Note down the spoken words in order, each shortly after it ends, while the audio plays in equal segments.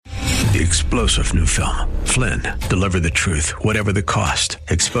The explosive new film, Flynn, Deliver the Truth, Whatever the Cost,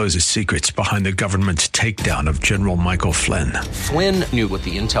 exposes secrets behind the government's takedown of General Michael Flynn. Flynn knew what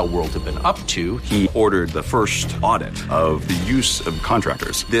the intel world had been up to. He ordered the first audit of the use of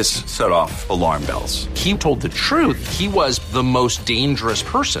contractors. This set off alarm bells. He told the truth. He was the most dangerous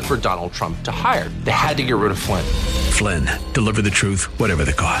person for Donald Trump to hire. They had to get rid of Flynn. Flynn, Deliver the Truth, Whatever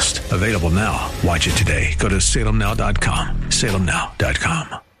the Cost. Available now. Watch it today. Go to salemnow.com.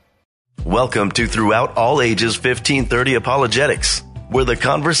 salemnow.com. Welcome to Throughout All Ages 1530 Apologetics, where the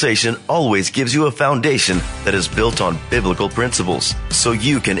conversation always gives you a foundation that is built on biblical principles, so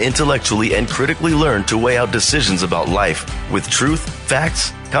you can intellectually and critically learn to weigh out decisions about life with truth,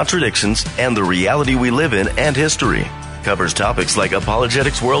 facts, contradictions, and the reality we live in and history. Covers topics like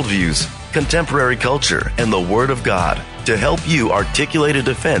apologetics worldviews, contemporary culture, and the Word of God to help you articulate a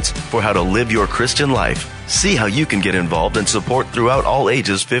defense for how to live your Christian life. See how you can get involved and support Throughout All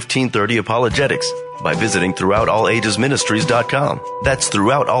Ages 1530 Apologetics by visiting throughoutallagesministries.com. That's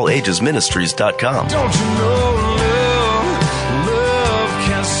throughoutallagesministries.com. Don't you know love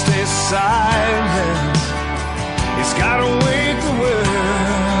can't stay silent. It's gotta wake the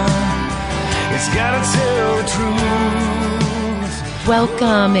world. It's gotta tell the truth.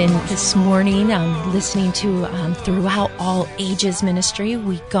 Welcome, and this morning I'm listening to Throughout All Ages Ministry.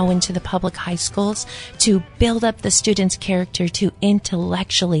 We go into the public high schools to build up the students' character, to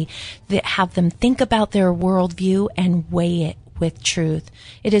intellectually have them think about their worldview and weigh it with truth.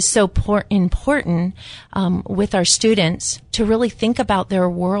 It is so important with our students to really think about their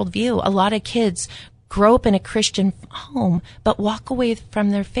worldview. A lot of kids grow up in a Christian home, but walk away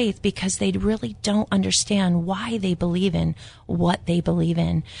from their faith because they really don't understand why they believe in what they believe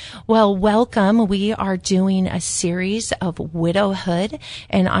in. Well, welcome. We are doing a series of widowhood,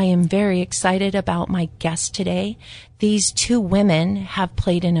 and I am very excited about my guest today. These two women have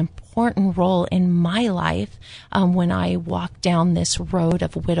played an important role in my life when I walked down this road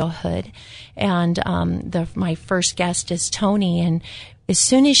of widowhood. And my first guest is Toni, and as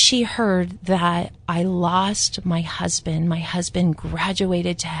soon as she heard that I lost my husband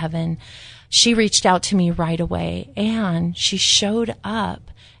graduated to heaven, she reached out to me right away, and she showed up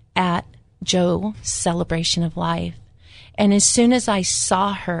at Joe's celebration of life. And as soon as I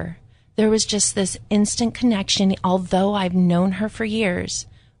saw her, there was just this instant connection. Although I've known her for years,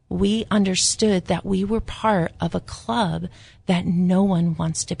 we understood that we were part of a club that no one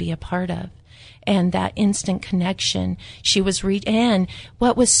wants to be a part of. And that instant connection, she was and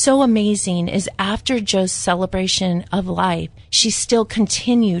what was so amazing is after Joe's celebration of life, she still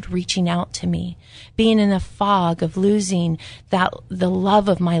continued reaching out to me, being in a fog of losing the love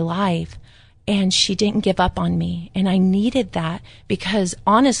of my life. And she didn't give up on me. And I needed that because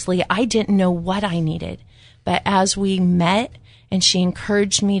honestly, I didn't know what I needed. But as we met and she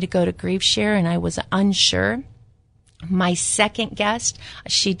encouraged me to go to Grief Share and I was unsure, my second guest,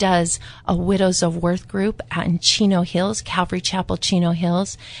 she does a Widows of Worth group out in Chino Hills, Calvary Chapel, Chino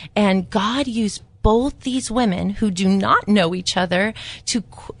Hills. And God used both these women who do not know each other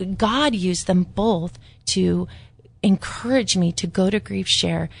God used them both to encourage me to go to Grief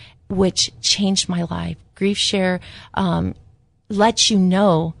Share, which changed my life. Grief Share lets you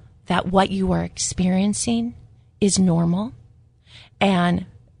know that what you are experiencing is normal and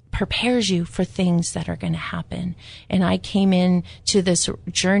prepares you for things that are going to happen. And I came in to this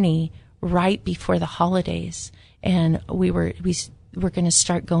journey right before the holidays, and we were going to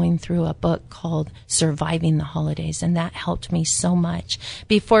start going through a book called Surviving the Holidays, and that helped me so much.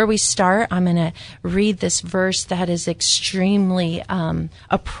 Before we start, I'm going to read this verse that is extremely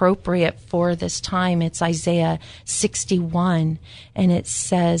appropriate for this time. It's Isaiah 61, and it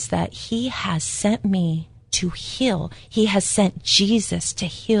says that He has sent me to heal. He has sent Jesus to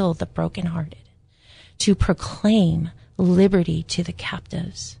heal the brokenhearted, to proclaim liberty to the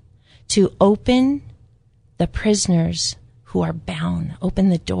captives, to open the prisoners who are bound, open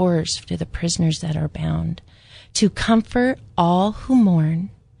the doors to the prisoners that are bound, to comfort all who mourn,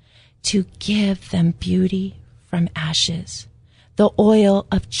 to give them beauty from ashes, the oil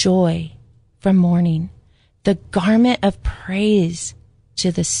of joy from mourning, the garment of praise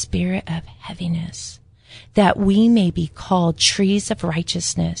to the spirit of heaviness, that we may be called trees of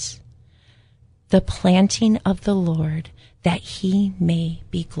righteousness, the planting of the Lord, that He may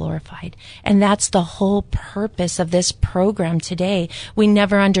be glorified. And that's the whole purpose of this program today. We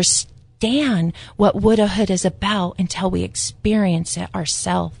never understand what widowhood is about until we experience it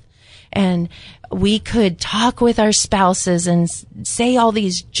ourselves. And we could talk with our spouses and say all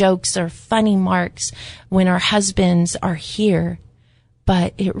these jokes or funny marks when our husbands are here,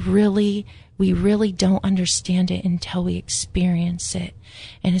 but it really we really don't understand it until we experience it.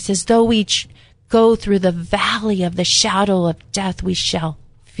 And it says, though we go through the valley of the shadow of death, we shall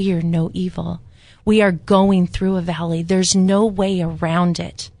fear no evil. We are going through a valley. There's no way around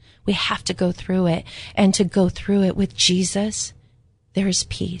it. We have to go through it. And to go through it with Jesus, there is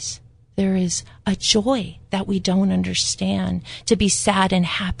peace. There is a joy that we don't understand. To be sad and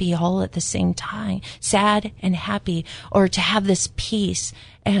happy all at the same time. Sad and happy. Or to have this peace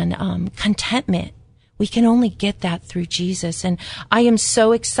and contentment. We can only get that through Jesus. And I am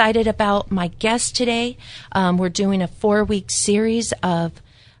so excited about my guest today. We're doing a 4-week series of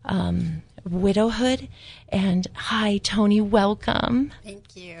widowhood. And hi, Toni, welcome.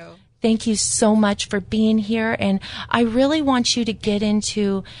 Thank you. Thank you so much for being here. And I really want you to get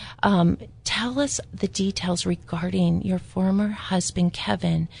into, tell us the details regarding your former husband,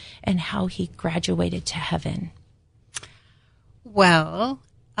 Kevin, and how he graduated to heaven. Well,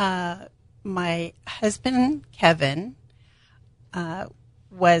 my husband, Kevin,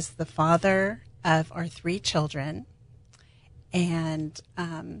 was the father of our 3 children. And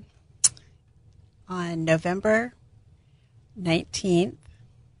on November 19th,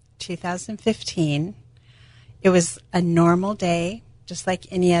 2015, it was a normal day, just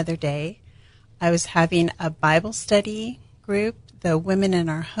like any other day. I was having a Bible study group, the women in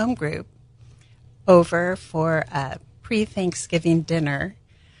our home group, over for a pre-Thanksgiving dinner.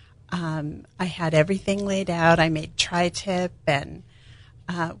 I had everything laid out. I made tri-tip, and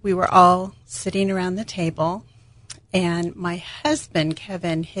we were all sitting around the table. And my husband,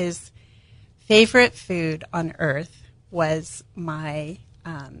 Kevin, his favorite food on earth was my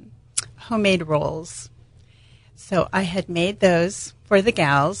homemade rolls. So I had made those for the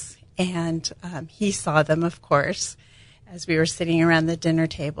gals, and he saw them, of course, as we were sitting around the dinner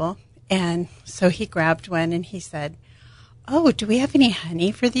table. And so he grabbed one and he said, "Oh, do we have any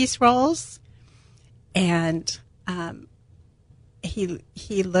honey for these rolls?" And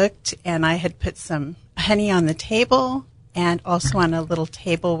he looked, and I had put some honey on the table and also on a little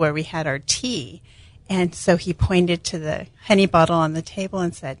table where we had our tea. And so he pointed to the honey bottle on the table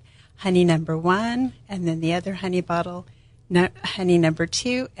and said, "Honey number 1," and then the other honey bottle, honey number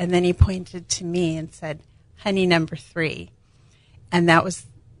 2, and then he pointed to me and said, "Honey number 3." And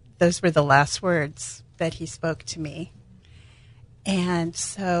those were the last words that he spoke to me. And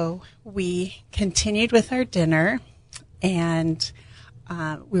so we continued with our dinner, and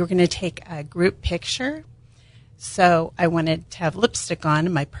we were going to take a group picture. So I wanted to have lipstick on,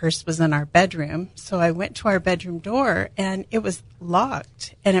 and my purse was in our bedroom. So I went to our bedroom door, and it was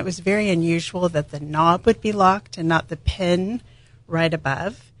locked. And it was very unusual that the knob would be locked and not the pin right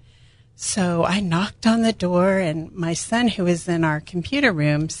above. So I knocked on the door, and my son, who was in our computer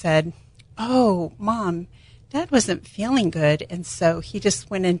room, said, "Oh, Mom, Dad wasn't feeling good," and so he just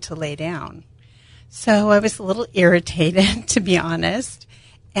went in to lay down. So I was a little irritated, to be honest.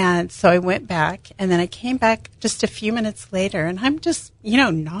 And so I went back, and then I came back just a few minutes later, and I'm just,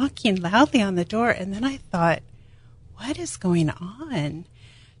 knocking loudly on the door. And then I thought, what is going on?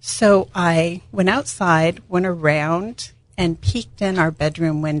 So I went outside, went around, and peeked in our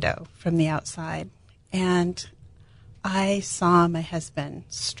bedroom window from the outside. And I saw my husband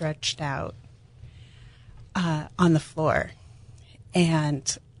stretched out on the floor.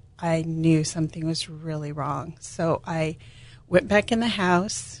 And I knew something was really wrong. So I went back in the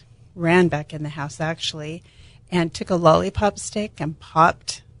house, ran back in the house actually, and took a lollipop stick and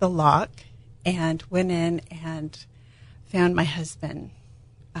popped the lock and went in and found my husband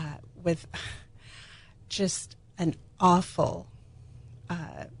with just an awful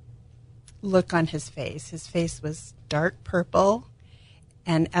look on his face. His face was dark purple,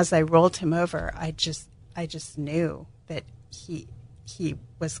 and as I rolled him over, I just knew that he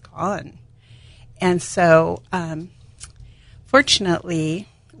was gone. And so fortunately,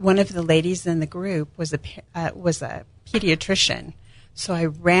 one of the ladies in the group was a pediatrician. So I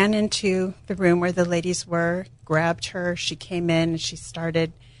ran into the room where the ladies were, grabbed her. She came in and she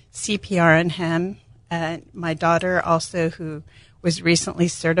started CPR on him. And my daughter also, who was recently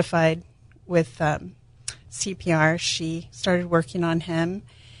certified with CPR, she started working on him.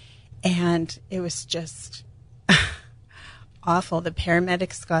 And it was just awful. The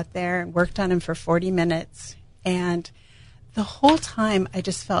paramedics got there and worked on him for 40 minutes. And the whole time, I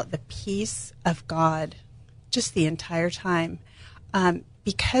just felt the peace of God, just the entire time.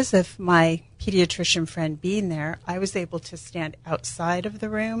 Because of my pediatrician friend being there, I was able to stand outside of the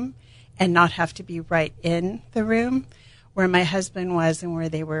room and not have to be right in the room where my husband was and where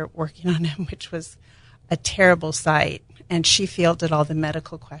they were working on him, which was a terrible sight. And she fielded all the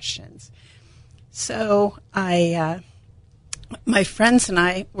medical questions. So I my friends and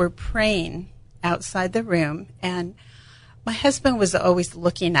I were praying outside the room, and my husband was always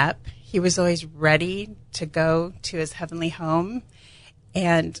looking up. He was always ready to go to his heavenly home.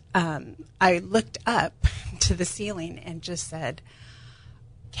 And I looked up to the ceiling and just said,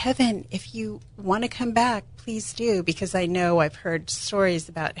 Kevin, if you want to come back, please do, because I know I've heard stories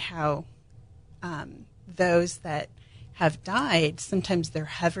about how those that have died, sometimes they're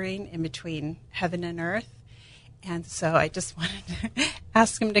hovering in between heaven and earth. And so I just wanted to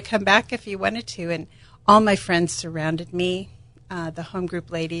ask him to come back if he wanted to. And all my friends surrounded me, the home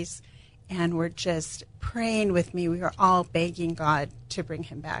group ladies, and were just praying with me. We were all begging God to bring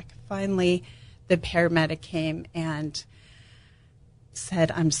him back. Finally, the paramedic came and said,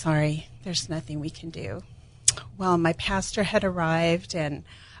 I'm sorry, there's nothing we can do. Well, my pastor had arrived, and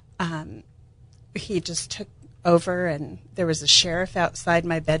he just took over, and there was a sheriff outside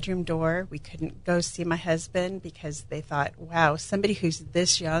my bedroom door. We couldn't go see my husband because they thought, wow, somebody who's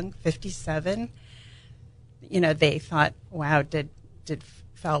this young, 57, they thought, wow, did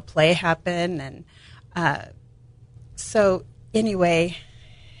foul play happen? And so anyway,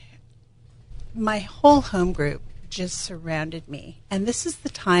 my whole home group just surrounded me. And this is the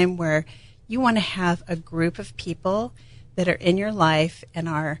time where you want to have a group of people that are in your life and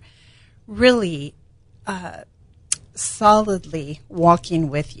are really solidly walking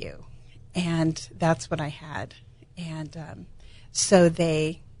with you. And that's what I had. And so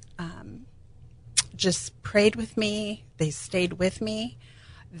they just prayed with me. They stayed with me.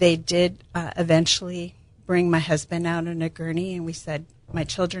 They did eventually bring my husband out on a gurney, and we said, my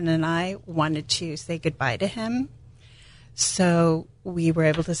children and I wanted to say goodbye to him. So we were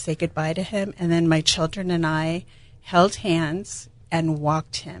able to say goodbye to him, and then my children and I held hands and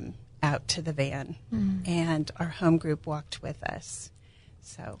walked him out to the van, and our home group walked with us.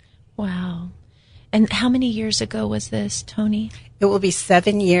 So, wow. And how many years ago was this, Tony? It will be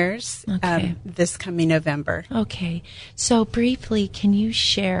 7 years Okay. This coming November. Okay. So briefly, can you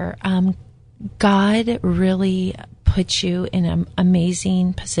share, God really put you in an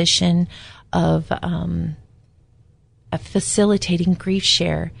amazing position of facilitating grief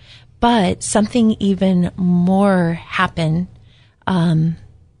share, but something even more happened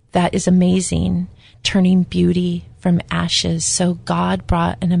that is amazing, turning beauty from ashes. So God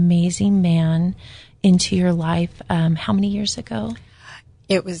brought an amazing man into your life. How many years ago?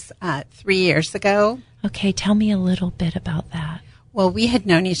 It was 3 years ago. Okay, tell me a little bit about that. Well, we had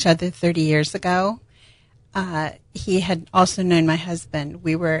known each other 30 years ago. He had also known my husband.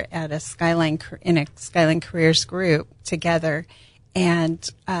 We were at a Skyline Careers group together, and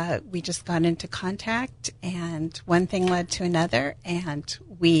we just got into contact, and one thing led to another, and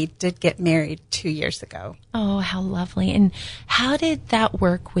we did get married 2 years ago. Oh, how lovely. And how did that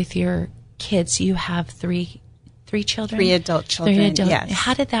work with your kids? You have three children? 3 adult children, 3 adult, yes.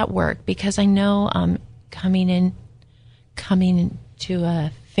 How did that work? Because I know coming into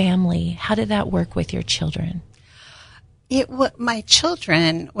a family, how did that work with your children? My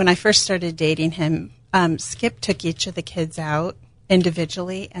children, when I first started dating him, Skip took each of the kids out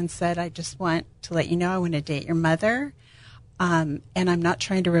individually and said, I just want to let you know I want to date your mother, and I'm not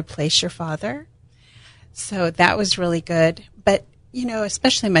trying to replace your father. So that was really good. But,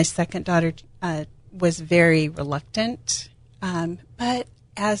 especially my second daughter was very reluctant. But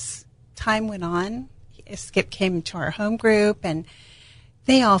as time went on, Skip came to our home group, and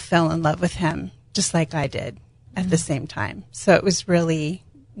they all fell in love with him, just like I did at the same time. So it was really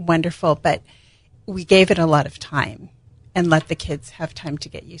wonderful, but we gave it a lot of time and let the kids have time to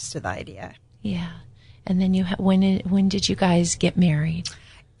get used to the idea. Yeah. And then when did you guys get married?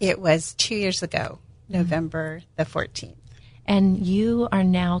 It was 2 years ago, November the 14th. And you are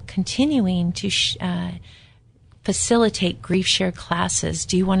now continuing to facilitate Grief Share classes.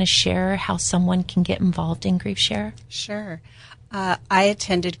 Do you want to share how someone can get involved in Grief Share? Sure. I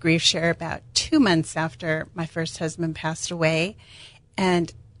attended Grief Share about 2 months after my first husband passed away,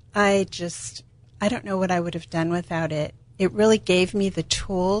 and I don't know what I would have done without it. It really gave me the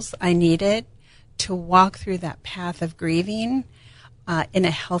tools I needed to walk through that path of grieving in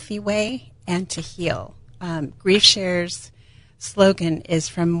a healthy way and to heal. Grief Share's slogan is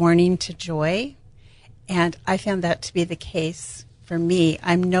from mourning to joy, and I found that to be the case for me.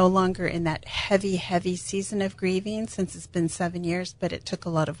 I'm no longer in that heavy, heavy season of grieving since it's been 7 years, but it took a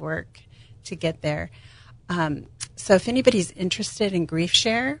lot of work to get there. So if anybody's interested in Grief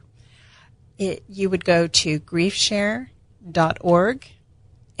Share, you would go to griefshare.org,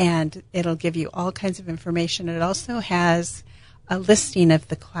 and it'll give you all kinds of information. It also has a listing of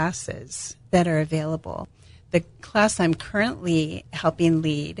the classes that are available. The class I'm currently helping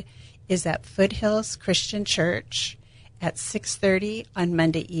lead is at Foothills Christian Church, at 6:30 on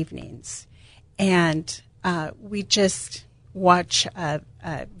Monday evenings. And we just watch a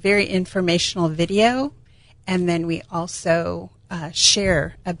very informational video, and then we also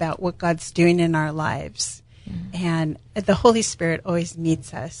share about what God's doing in our lives. And the Holy Spirit always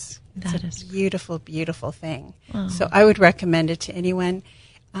meets us. It's a beautiful, beautiful thing. Oh. So I would recommend it to anyone.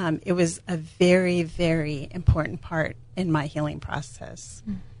 It was a very, very important part in my healing process.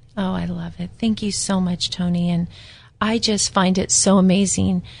 Oh, I love it. Thank you so much, Toni. And I just find it so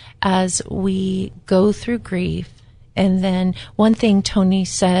amazing as we go through grief. And then one thing Toni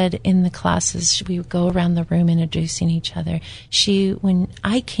said in the classes, we would go around the room introducing each other. When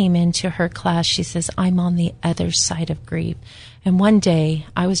I came into her class, she says, I'm on the other side of grief. And one day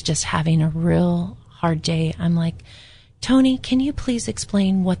I was just having a real hard day. I'm like, Toni, can you please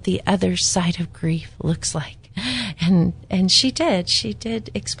explain what the other side of grief looks like? And she did. She did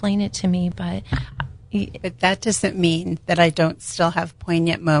explain it to me, but that doesn't mean that I don't still have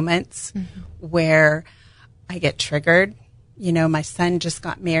poignant moments where I get triggered. You know, my son just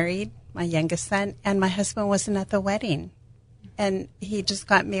got married, my youngest son, and my husband wasn't at the wedding. And he just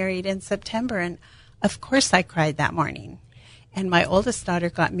got married in September, and of course I cried that morning. And my oldest daughter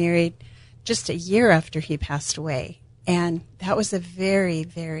got married just a year after he passed away. And that was a very,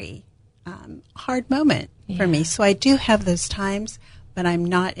 very hard moment for me. So I do have those times, but I'm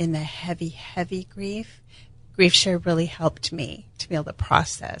not in the heavy, heavy grief. Grief Share really helped me to be able to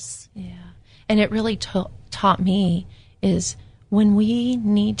process. Yeah. And it really taught me is when we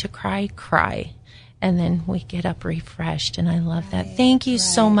need to cry, cry. And then we get up refreshed. And I love that. Thank you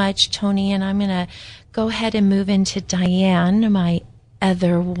so much, Toni. And I'm going to go ahead and move into Diane, my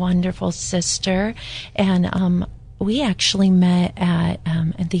other wonderful sister. And we actually met at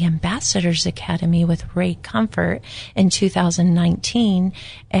the Ambassadors Academy with Ray Comfort in 2019,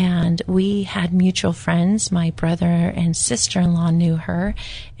 and we had mutual friends. My brother and sister-in-law knew her,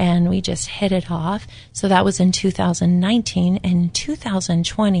 and we just hit it off. So that was in 2019. In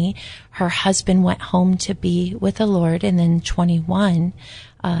 2020, her husband went home to be with the Lord, and then 21,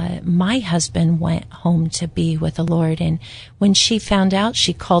 my husband went home to be with the Lord. And when she found out,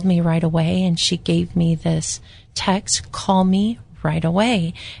 she called me right away, and she gave me this text, call me right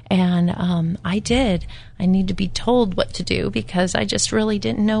away. And I did. I need to be told what to do because I just really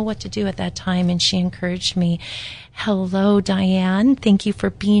didn't know what to do at that time. And she encouraged me. Hello, Diane. Thank you for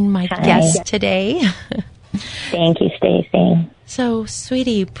being my guest today. Thank you, Stacy. So,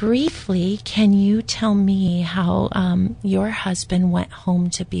 sweetie, briefly, can you tell me how your husband went home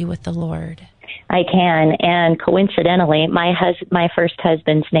to be with the Lord? I can. And coincidentally, my first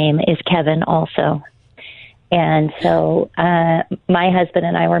husband's name is Kevin also. And so my husband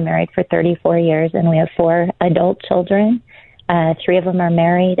and I were married for 34 years, and we have 4 adult children. 3 of them are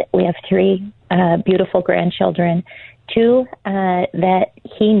married. We have 3 beautiful grandchildren, 2 that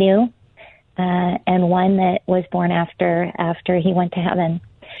he knew, and 1 that was born after he went to heaven.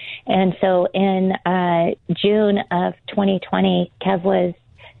 And so in June of 2020,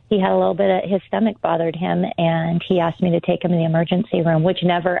 he had a little bit of his stomach bothered him, and he asked me to take him to the emergency room, which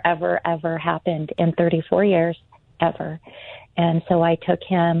never, ever, ever happened in 34 years, ever. And so I took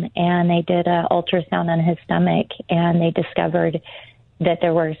him, and they did an ultrasound on his stomach, and they discovered that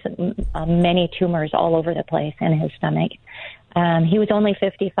there were many tumors all over the place in his stomach. He was only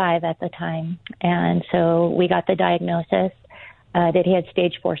 55 at the time, and so we got the diagnosis that he had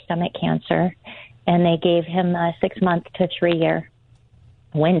stage 4 stomach cancer, and they gave him a 6-month to 3-year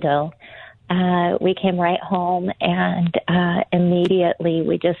window. We came right home, and immediately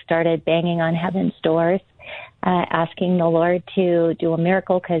we just started banging on heaven's doors, asking the Lord to do a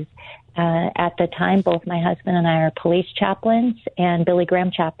miracle, because at the time both my husband and I are police chaplains and Billy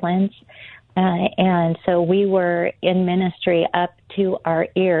Graham chaplains, and so we were in ministry up to our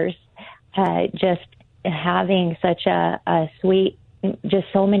ears, just having such a sweet, just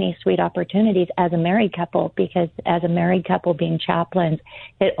so many sweet opportunities as a married couple, because as a married couple being chaplains,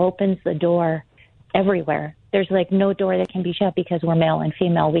 it opens the door everywhere. There's like no door that can be shut because we're male and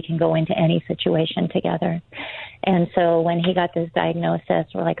female. We can go into any situation together. And so when he got this diagnosis,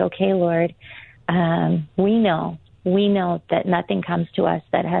 we're like, okay, Lord, we know that nothing comes to us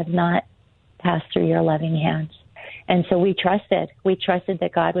that has not passed through your loving hands. And so we trusted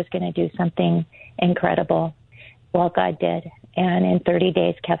that God was going to do something incredible. Well, God did. And in 30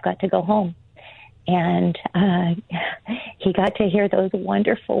 days, Kev got to go home. And he got to hear those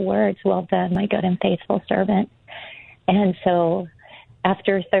wonderful words, well done, my good and faithful servant. And so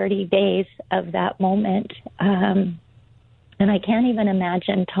after 30 days of that moment, and I can't even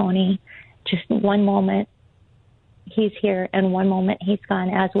imagine, Toni, just one moment, he's here, and one moment he's gone,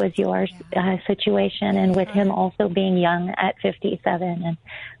 as was your situation, and with him also being young at 57. And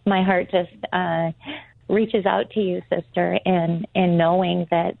my heart just reaches out to you, sister, in knowing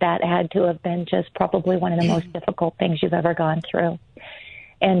that had to have been just probably one of the most difficult things you've ever gone through.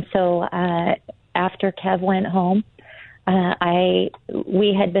 And so after Kev went home,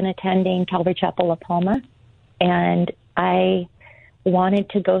 we had been attending Calvary Chapel La Palma, and I wanted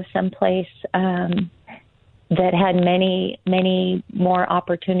to go someplace that had many, many more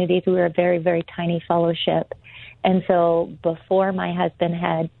opportunities. We were a very, very tiny fellowship. And so before my husband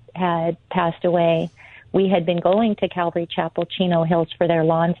had passed away, we had been going to Calvary Chapel Chino Hills for their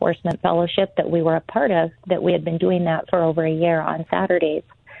law enforcement fellowship that we were a part of, that we had been doing that for over a year on Saturdays.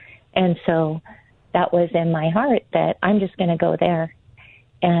 And so that was in my heart that I'm just going to go there.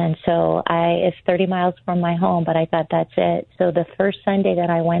 And so it's 30 miles from my home, but I thought that's it. So the first Sunday that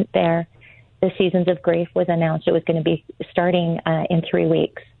I went there, the Seasons of Grief was announced. It was going to be starting in 3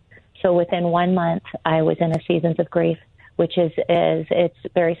 weeks. So within 1 month, I was in a Seasons of Grief, which it's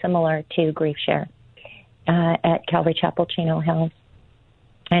very similar to Grief Share at Calvary Chapel Chino Hills.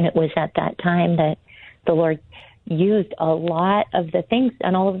 And it was at that time that the Lord used a lot of the things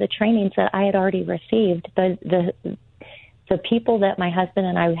and all of the trainings that I had already received. The people that my husband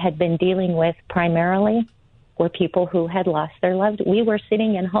and I had been dealing with primarily were people who had lost their loved. We were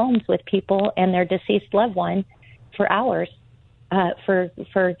sitting in homes with people and their deceased loved one for hours. For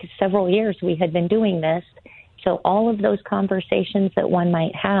several years we had been doing this. So all of those conversations that one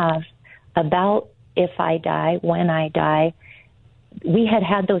might have about if I die, when I die, we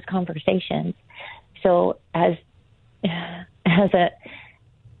had those conversations. So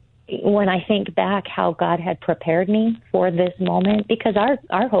when I think back how God had prepared me for this moment, because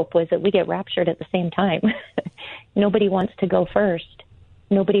our hope was that we get raptured at the same time. Nobody wants to go first.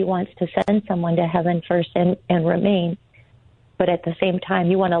 Nobody wants to send someone to heaven first and remain. But at the same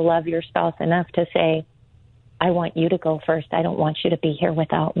time, you want to love your spouse enough to say, I want you to go first. I don't want you to be here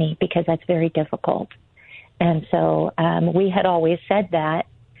without me, because that's very difficult. And so we had always said that.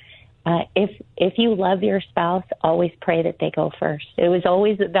 If you love your spouse, always pray that they go first. It was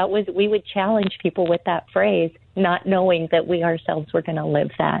always, we would challenge people with that phrase, not knowing that we ourselves were going to live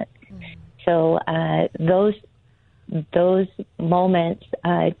that. So those moments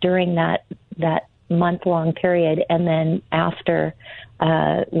during that month-long period and then after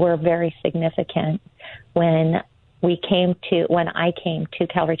were very significant. When I came to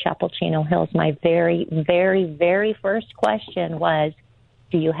Calvary Chapel Chino Hills, my very, very, very first question was,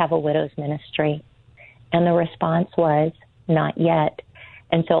 do you have a widow's ministry? And the response was, not yet.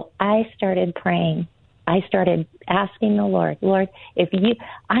 And so I started praying. I started asking the Lord,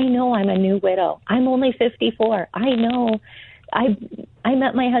 I know I'm a new widow. I'm only 54. I know. I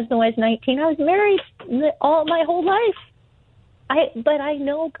met my husband when I was 19. I was married all my whole life. But I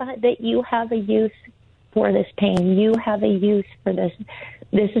know, God, that you have a use for this pain. You have a use for this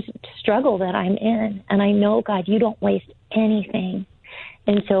struggle that I'm in. And I know, God, you don't waste anything.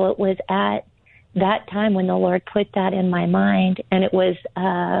 And so it was at that time when the Lord put that in my mind, and it was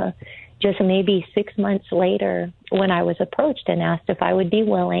just maybe 6 months later when I was approached and asked if I would be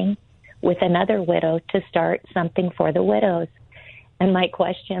willing with another widow to start something for the widows. And my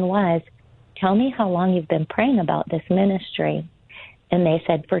question was, tell me how long you've been praying about this ministry. And they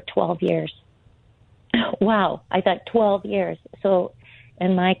said, for 12 years. Wow. I thought 12 years. So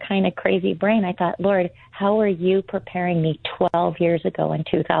in my kind of crazy brain, I thought, Lord, how are you preparing me 12 years ago in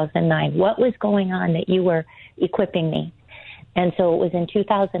 2009? What was going on that you were equipping me? And so it was in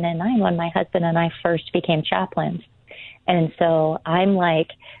 2009 when my husband and I first became chaplains. And so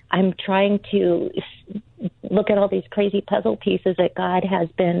I'm trying to look at all these crazy puzzle pieces that God has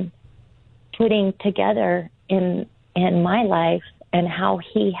been putting together in my life, and how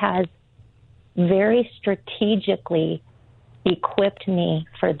he has very strategically equipped me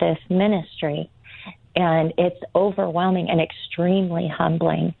for this ministry. And it's overwhelming and extremely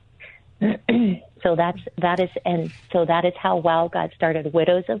humbling. So that is how Wow God started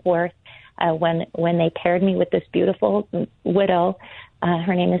Widows of Worth. When they paired me with this beautiful widow,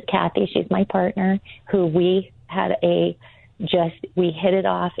 her name is Kathy. She's my partner, who we hit it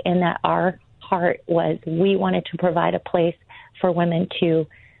off in that our heart was, we wanted to provide a place for women to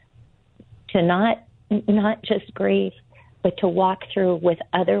not just grieve, but to walk through with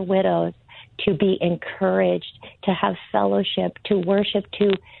other widows, to be encouraged, to have fellowship, to worship,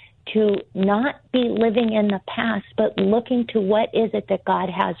 to not be living in the past, but looking to what is it that God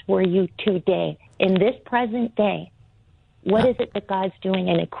has for you today, in this present day. What is it that God's doing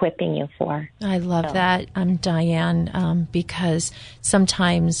and equipping you for? I love that, Diane, because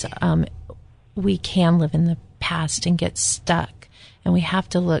sometimes we can live in the past and get stuck. And we have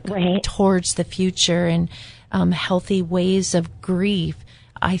to look towards the future, and healthy ways of grief,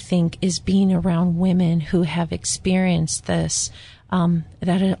 I think, is being around women who have experienced this,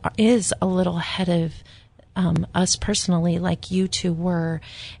 that is a little ahead of us personally, like you two were.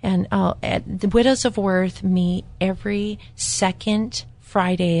 And the Widows of Worth meet every second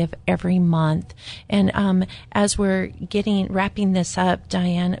Friday of every month. And as we're wrapping this up,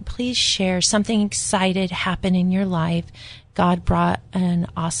 Diane, please share something exciting happened in your life. God brought an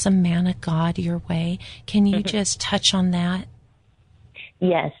awesome man of God your way. Can you just touch on that?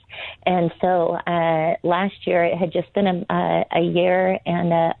 Yes. And so last year, it had just been a year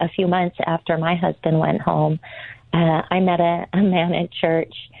and a few months after my husband went home. I met a man at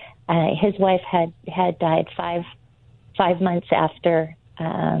church. His wife had died five months after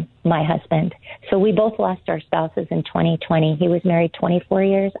my husband. So we both lost our spouses in 2020. He was married 24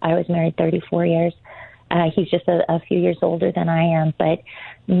 years. I was married 34 years. He's just a few years older than I am. But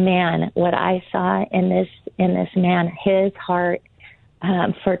man, what I saw in this man, his heart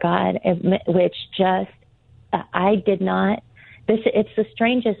for God, which just I did not. It's the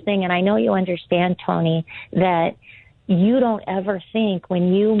strangest thing, and I know you understand, Tony, that you don't ever think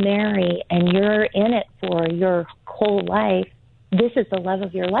when you marry and you're in it for your whole life, this is the love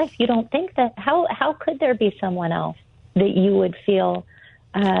of your life. You don't think that. How could there be someone else that you would feel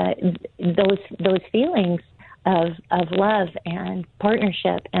those feelings of love and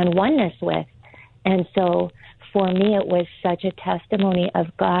partnership and oneness with? And so for me, it was such a testimony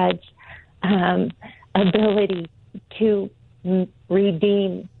of God's ability to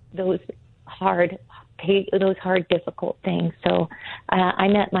redeem those hard, difficult things. So I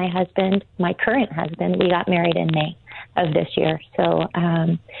met my husband, my current husband. We got married in May of this year. So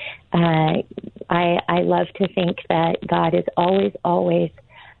I love to think that God is always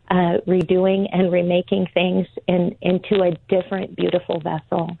redoing and remaking things into a different, beautiful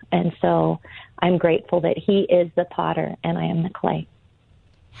vessel. And so I'm grateful that He is the potter and I am the clay.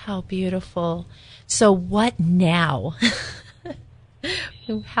 How beautiful. So what now?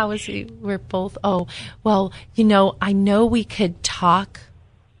 How is he? We're both, well, I know we could talk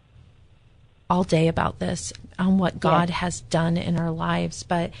all day about this, on what God has done in our lives,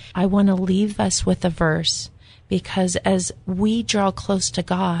 but I want to leave us with a verse, because as we draw close to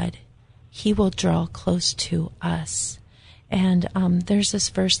God, He will draw close to us. And there's this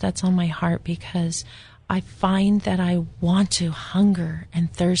verse that's on my heart, because I find that I want to hunger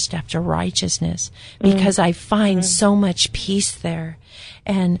and thirst after righteousness, because I find so much peace there.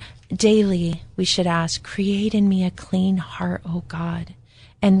 And daily we should ask, create in me a clean heart, O God,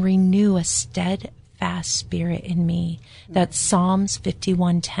 and renew a steadfast spirit in me. That's Psalms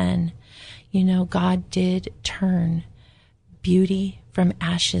 51:10. God did turn beauty from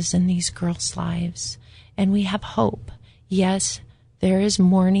ashes in these girls' lives, and we have hope. Yes, there is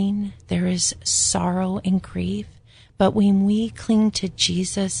mourning, there is sorrow and grief, but when we cling to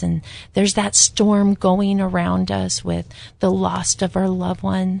Jesus, and there's that storm going around us with the loss of our loved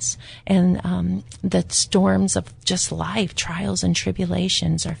ones and the storms of just life, trials and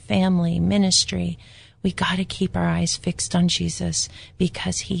tribulations, our family, ministry, we got to keep our eyes fixed on Jesus,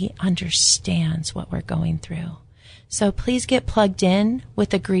 because He understands what we're going through. So please get plugged in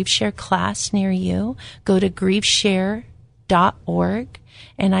with a GriefShare class near you. Go to griefshare.org.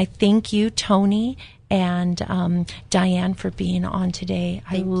 And I thank you, Tony and Diane, for being on today.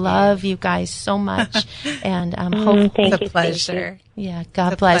 I love you guys so much. And it's a pleasure. Yeah,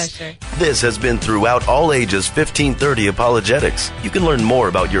 God bless. Pleasure. This has been Throughout All Ages 1530 Apologetics. You can learn more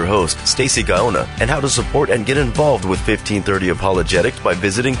about your host, Stacey Gaona, and how to support and get involved with 1530 Apologetics by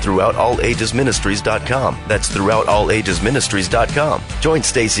visiting throughoutallagesministries.com. That's throughoutallagesministries.com. Join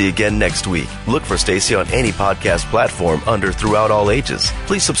Stacey again next week. Look for Stacey on any podcast platform under Throughout All Ages.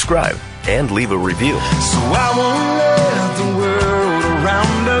 Please subscribe and leave a review. So I won't let the world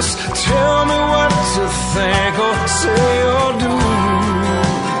around us tell me what to think or say or do.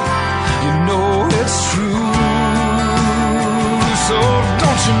 You know it's true. So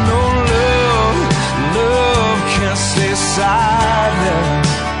don't you know love can't stay silent.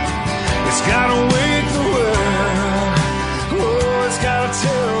 It's gotta wake the world. Oh, it's gotta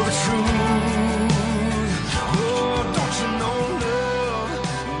tell the truth. Oh, don't you know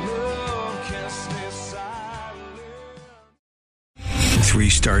love can't stay silent.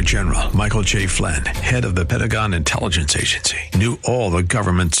 3-star General Michael J. Flynn, head of the Pentagon Intelligence Agency, knew all the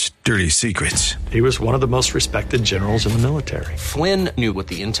government's dirty secrets. He was one of the most respected generals in the military. Flynn knew what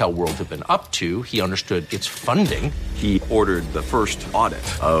the intel world had been up to. He understood its funding. He ordered the first audit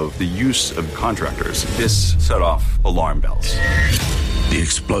of the use of contractors. This set off alarm bells. The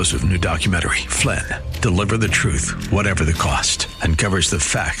explosive new documentary, Flynn, Deliver the Truth, Whatever the Cost, uncovers the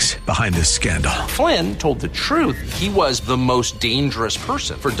facts behind this scandal. Flynn told the truth. He was the most dangerous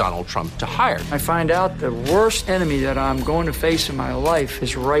person for Donald Trump to hire. I find out the worst enemy that I'm going to face in my life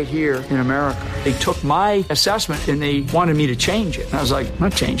is right here in America. They took my assessment and they wanted me to change it. And I was like, I'm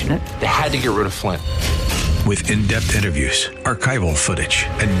not changing it. They had to get rid of Flynn. With in-depth interviews, archival footage,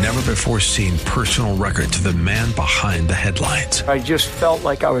 and never-before-seen personal records of the man behind the headlines. I just felt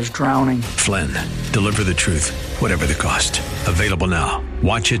like I was drowning. Flynn, Deliver the Truth, Whatever the Cost. Available now.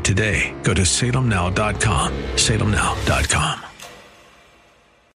 Watch it today. Go to salemnow.com. salemnow.com.